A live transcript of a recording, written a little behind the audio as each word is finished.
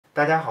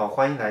大家好，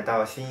欢迎来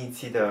到新一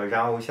期的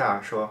让欧夏尔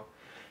说。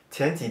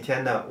前几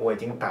天呢，我已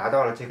经达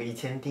到了这个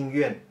1000订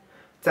阅，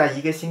在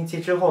1个星期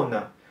之后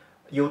呢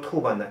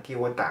，YouTube 呢给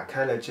我打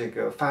开了这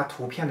个发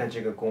图片的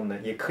这个功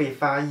能，也可以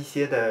发一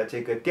些的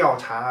这个调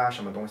查啊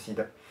什么东西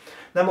的。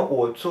那么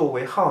我作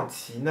为好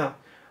奇呢，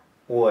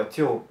我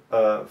就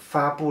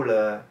发布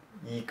了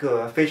一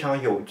个非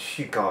常有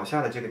趣搞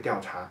笑的这个调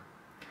查。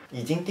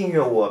已经订阅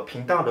我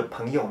频道的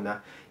朋友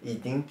呢，已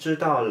经知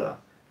道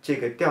了这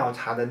个调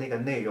查的那个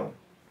内容。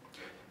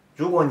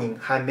如果您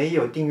还没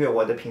有订阅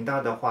我的频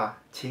道的话，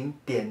请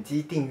点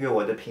击订阅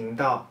我的频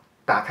道，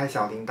打开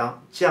小铃铛，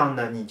这样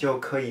呢，你就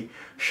可以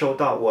收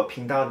到我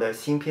频道的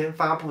新片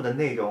发布的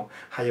内容，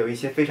还有一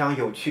些非常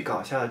有趣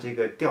搞笑的这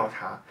个调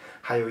查，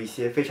还有一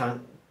些非常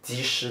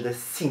及时的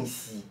信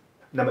息。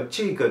那么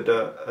这个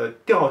的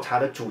调查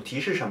的主题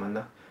是什么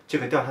呢？这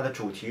个调查的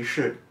主题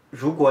是，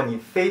如果你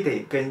非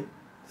得跟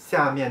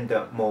下面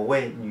的某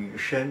位女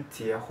生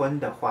结婚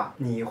的话，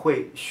你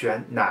会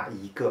选哪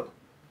一个？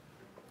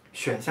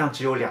选项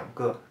只有2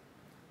个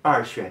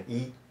，2选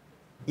1，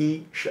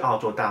一是澳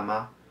洲大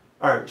妈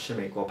，2是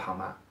美国胖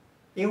妈。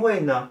因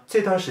为呢，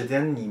这段时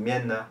间里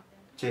面呢，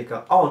这个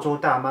澳洲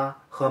大妈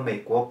和美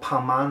国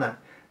胖妈呢，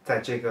在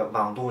这个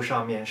网络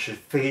上面是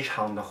非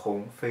常的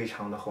红，非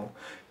常的红。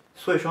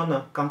所以说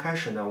呢，刚开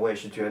始呢，我也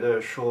是觉得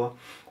说，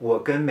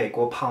我跟美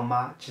国胖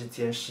妈之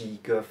间是一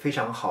个非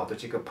常好的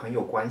这个朋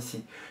友关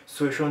系。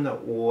所以说呢，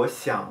我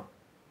想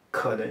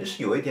可能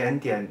是有一点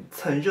点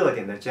蹭热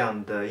点的这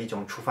样的一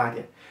种出发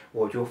点，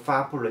我就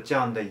发布了这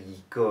样的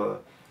一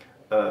个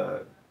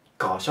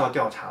搞笑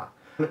调查。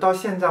那么到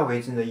现在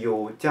为止呢，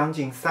有将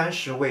近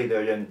30位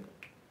的人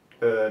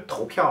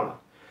投票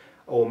了。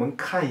我们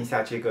看一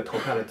下这个投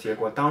票的结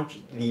果，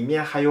里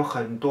面还有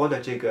很多的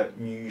这个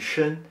女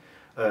生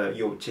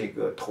有这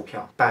个投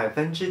票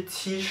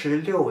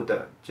，76%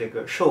的这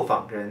个受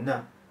访人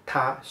呢，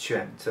他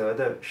选择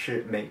的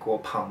是美国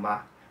胖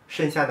妈。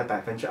剩下的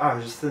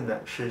24%呢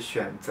是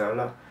选择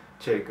了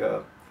这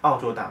个澳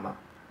洲大妈。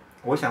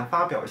我想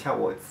发表一下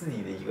我自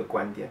己的一个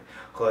观点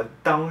和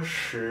当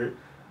时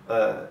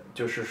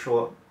就是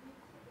说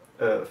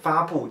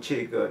发布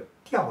这个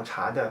调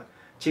查的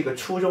这个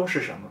初衷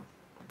是什么。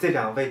这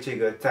2位这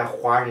个在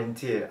华人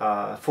界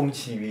风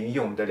起云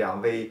涌的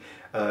2位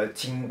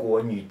巾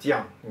帼女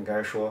将，应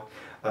该说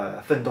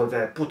奋斗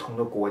在不同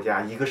的国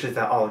家，一个是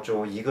在澳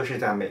洲，一个是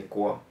在美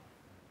国。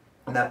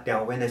那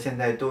2位呢，现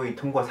在都已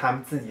通过他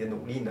们自己的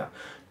努力呢，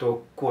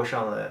都过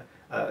上了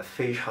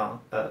非常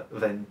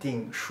稳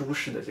定舒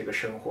适的这个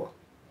生活。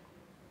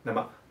那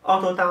么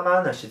澳洲大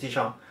妈呢，实际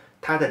上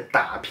她的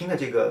打拼的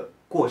这个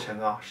过程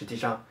啊，实际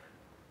上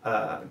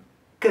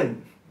更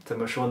怎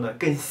么说呢，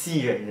更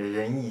吸引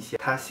人一些。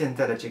她现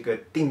在的这个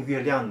订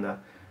阅量呢，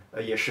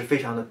也是非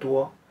常的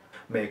多。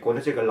美国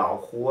的这个老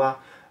胡啊，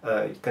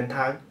跟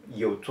他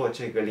有做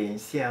这个连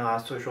线啊，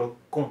所以说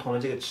共同的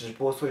这个直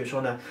播，所以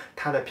说呢，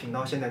他的频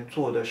道现在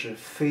做的是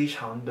非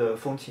常的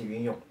风起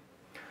云涌。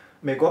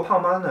美国胖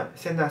妈呢，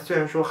现在虽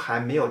然说还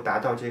没有达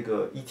到这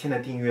个1000的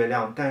订阅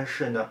量，但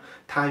是呢，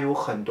他有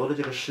很多的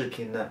这个视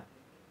频呢，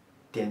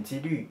点击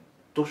率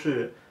都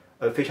是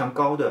非常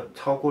高的，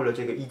超过了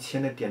这个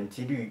1000的点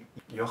击率，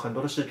有很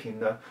多的视频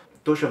呢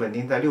都是稳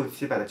定在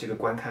600-700的这个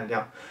观看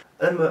量。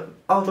那么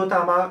澳洲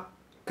大妈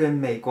跟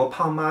美国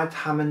胖妈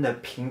他们的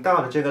频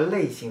道的这个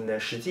类型呢，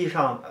实际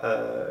上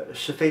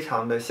是非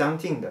常的相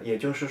近的，也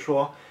就是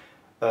说，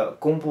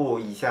公布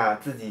一下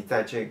自己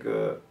在这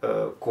个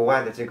国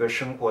外的这个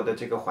生活的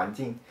这个环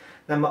境。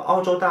那么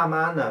澳洲大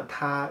妈呢，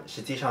她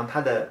实际上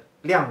她的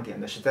亮点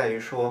呢是在于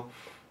说，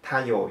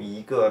她有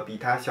一个比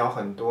她小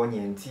很多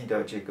年纪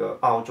的这个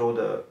澳洲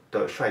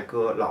的帅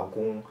哥老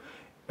公。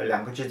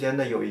2个之间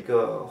呢有一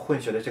个混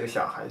血的这个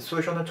小孩，所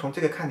以说呢，从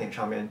这个看点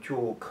上面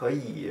就可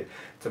以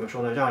怎么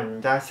说呢，让人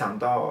家想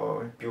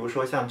到，比如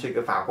说像这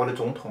个法国的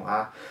总统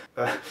啊，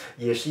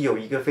也是有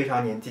一个非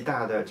常年纪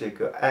大的这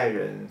个爱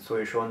人，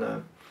所以说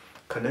呢，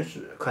可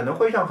能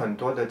会让很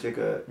多的这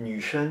个女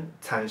生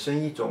产生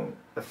一种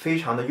非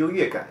常的优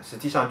越感。实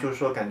际上就是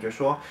说，感觉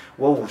说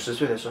我50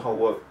岁的时候，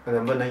我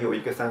能不能有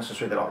一个30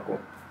岁的老公，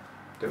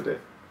对不对？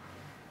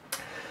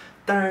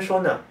当然说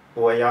呢，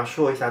我要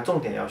说一下，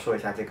重点要说一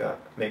下这个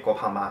美国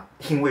胖妈，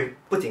因为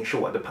不仅是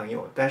我的朋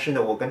友，但是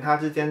呢，我跟她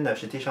之间呢，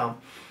实际上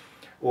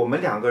我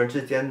们2个人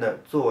之间的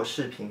做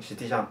视频，实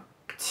际上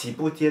起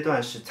步阶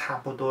段是差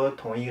不多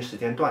同一个时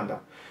间段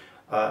的。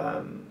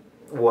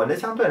我呢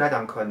相对来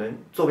讲，可能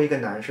作为一个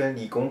男生，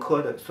理工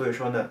科的，所以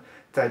说呢，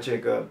在这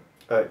个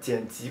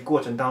剪辑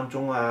过程当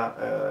中啊，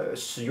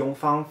使用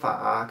方法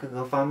啊，各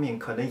个方面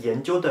可能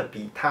研究的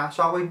比他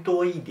稍微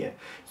多一点，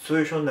所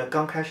以说呢，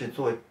刚开始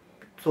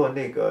做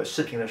那个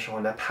视频的时候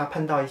呢，他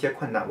碰到一些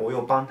困难，我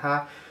又帮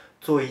他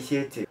做一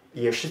些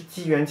也是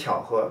机缘巧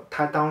合，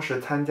他当时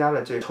参加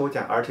了这个抽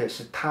奖，而且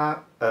是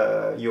他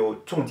有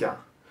中奖，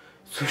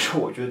所以说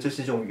我觉得这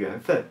是一种缘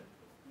分。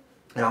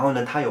然后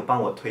呢，他有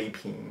帮我推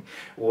评，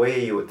我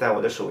也有在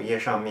我的首页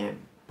上面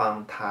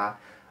帮他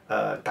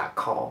打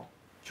call，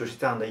就是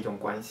这样的一种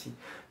关系。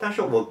但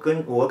是我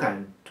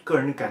个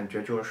人感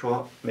觉就是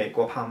说，美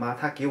国胖妈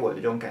她给我的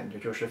这种感觉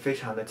就是非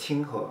常的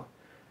亲和，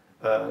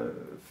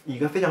一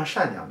个非常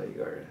善良的一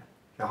个人。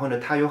然后呢，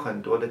她有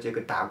很多的这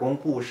个打工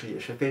故事也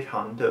是非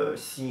常的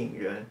吸引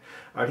人，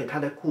而且她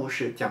的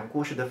讲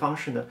故事的方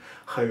式呢，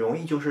很容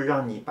易就是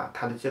让你把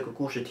她的这个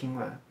故事听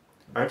完，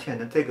而且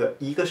呢，这个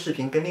一个视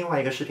频跟另外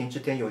一个视频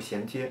之间有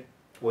衔接。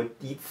我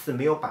一次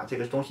没有把这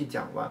个东西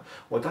讲完，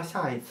我到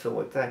下一次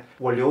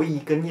我留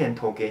一个念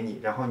头给你，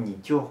然后你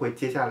就会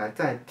接下来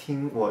再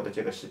听我的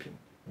这个视频。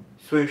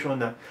所以说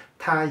呢，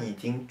他已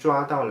经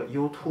抓到了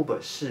YouTube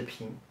视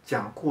频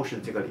讲故事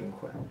的这个灵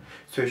魂。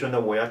所以说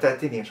呢，我要在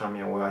这点上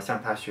面我要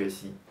向他学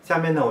习。下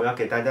面呢，我要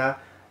给大家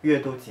阅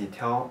读几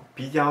条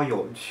比较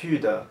有趣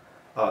的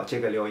这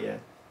个留言。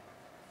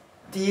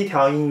第一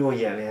条映入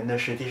眼帘的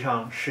实际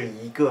上是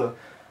一个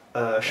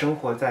生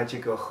活在这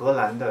个荷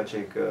兰的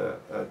这个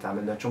咱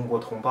们的中国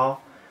同胞，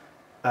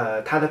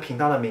他的频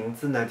道的名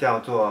字呢叫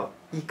做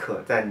一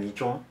可在泥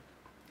中。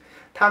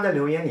他的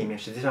留言里面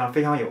实际上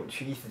非常有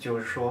趣，意思就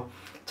是说，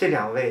这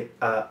两位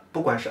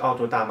不管是澳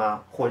洲大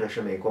妈或者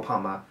是美国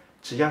胖妈，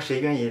只要谁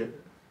愿意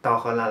到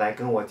荷兰来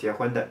跟我结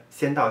婚的，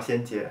先到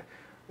先结，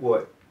我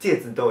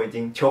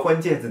求婚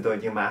戒指都已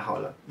经买好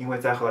了，因为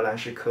在荷兰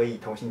是可以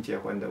同性结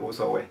婚的，无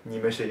所谓，你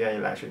们谁愿意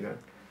来谁就，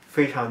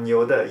非常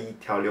牛的一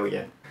条留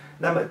言。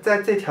那么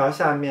在这条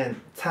下面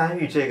参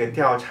与这个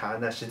调查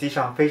呢，实际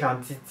上非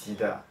常积极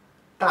的，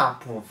大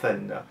部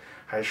分呢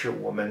还是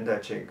我们的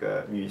这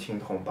个女性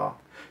同胞。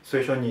所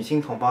以说女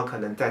性同胞可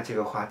能在这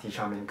个话题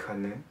上面可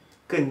能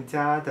更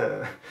加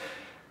的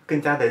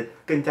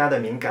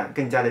敏感，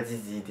更加的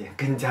积极一点，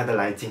更加的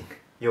来劲。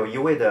有一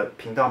位的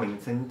频道名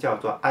称叫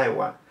做爱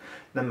玩，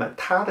那么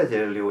他的这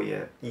个留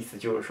言意思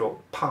就是说，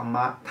胖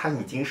妈她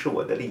已经是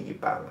我的另一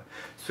半了。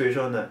所以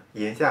说呢，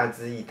言下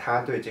之意，他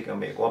对这个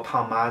美国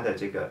胖妈的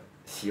这个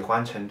喜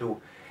欢程度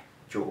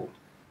就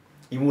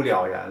一目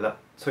了然了。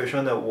所以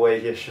说呢，我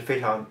也是非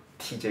常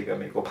替这个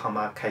美国胖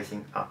妈开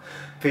心啊，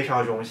非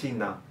常荣幸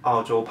呢，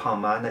澳洲胖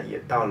妈呢也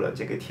到了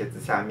这个帖子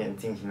下面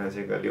进行了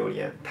这个留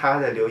言，她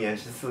的留言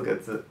是4个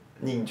字：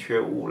宁缺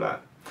毋滥。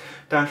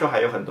当然说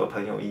还有很多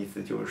朋友意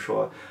思就是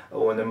说，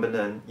我能不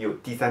能有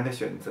第3个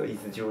选择？意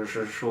思就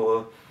是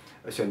说，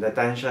选择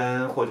单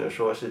身，或者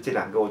说是这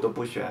2个我都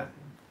不选。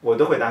我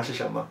的回答是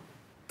什么？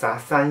砸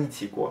3一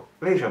起过。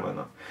为什么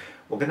呢？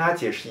我跟大家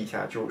解释一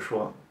下，就是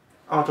说，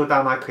澳洲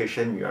大妈可以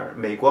生女儿，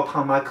美国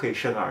胖妈可以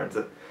生儿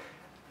子，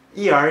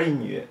一儿一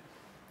女，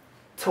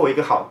凑一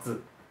个好字，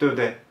对不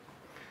对？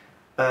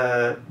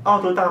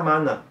澳洲大妈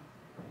呢，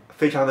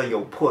非常的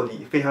有魄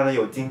力，非常的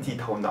有经济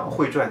头脑，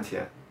会赚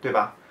钱，对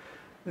吧？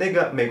那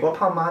个美国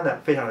胖妈呢，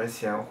非常的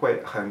贤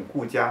惠，很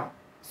顾家，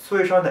所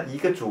以说呢，一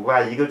个主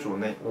外一个主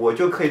内，我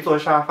就可以坐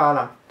沙发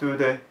了，对不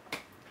对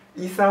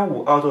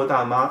？135澳洲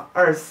大妈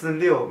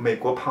，246美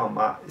国胖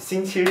妈，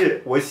星期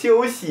日我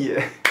休息。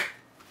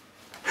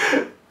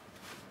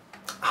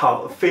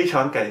好，非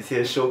常感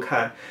谢收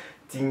看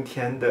今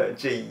天的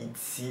这一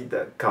期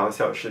的搞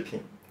笑视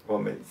频，我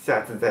们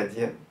下次再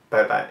见，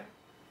拜拜。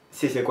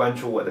谢谢关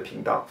注我的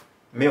频道，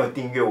没有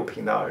订阅我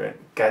频道的人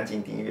赶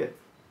紧订阅，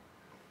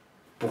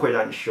不会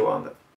让你失望的。